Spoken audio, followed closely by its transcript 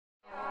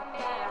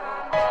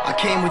I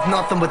came with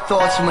nothing but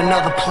thoughts from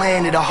another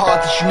planet, a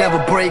heart that you never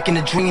break and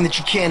a dream that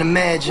you can't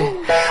imagine.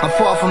 I'm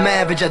far from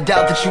average, I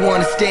doubt that you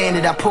understand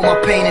it. I put my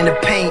pain in the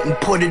paint and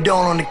put it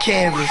on the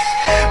canvas.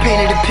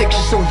 Painted a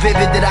picture so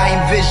vivid that I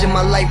envision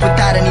my life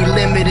without any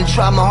limit and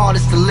try my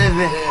hardest to live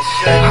it.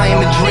 I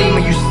am a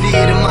dreamer, you see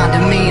it in my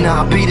demeanor.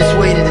 I'll be this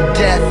way to the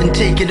death and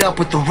take it up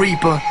with the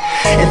Reaper.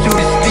 And through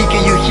the speaker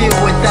you hear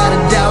without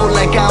a doubt,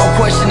 like I don't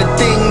question a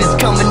thing that's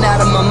coming out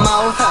of my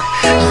mouth.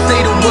 Just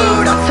say the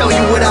word, I'll tell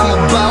you what I'm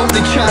about.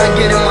 They try to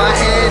get in my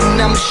head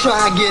and I'm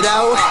trying to get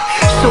out.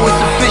 So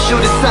it's official,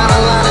 the sign a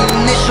line and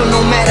initial.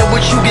 No matter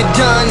what you get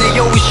done, they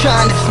always try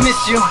and dismiss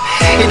you.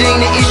 It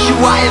ain't an issue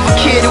I ever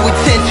care to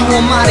attend to.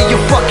 I'm out of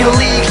your fucking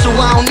league, so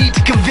I don't need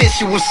to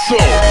convince you what's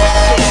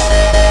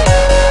up.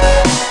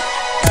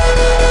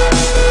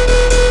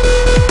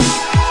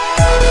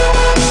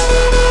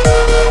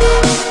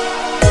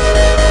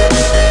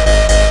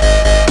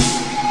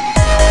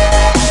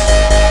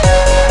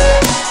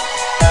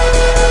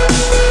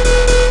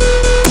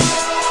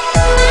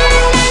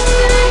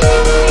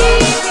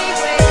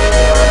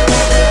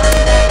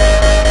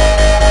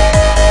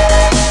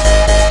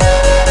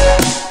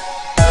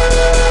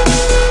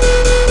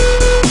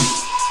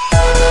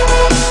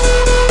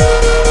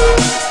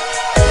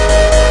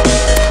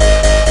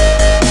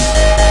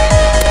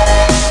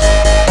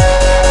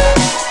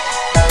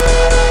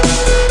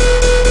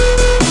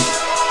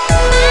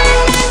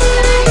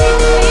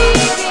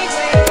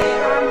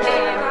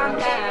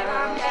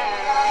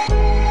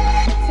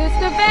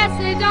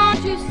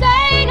 Don't you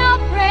say no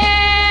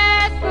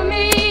prayers for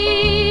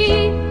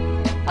me.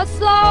 A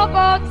slow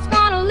boat's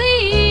gonna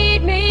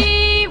lead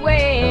me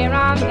where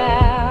I'm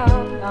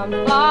bound.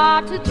 I'm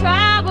far to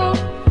travel.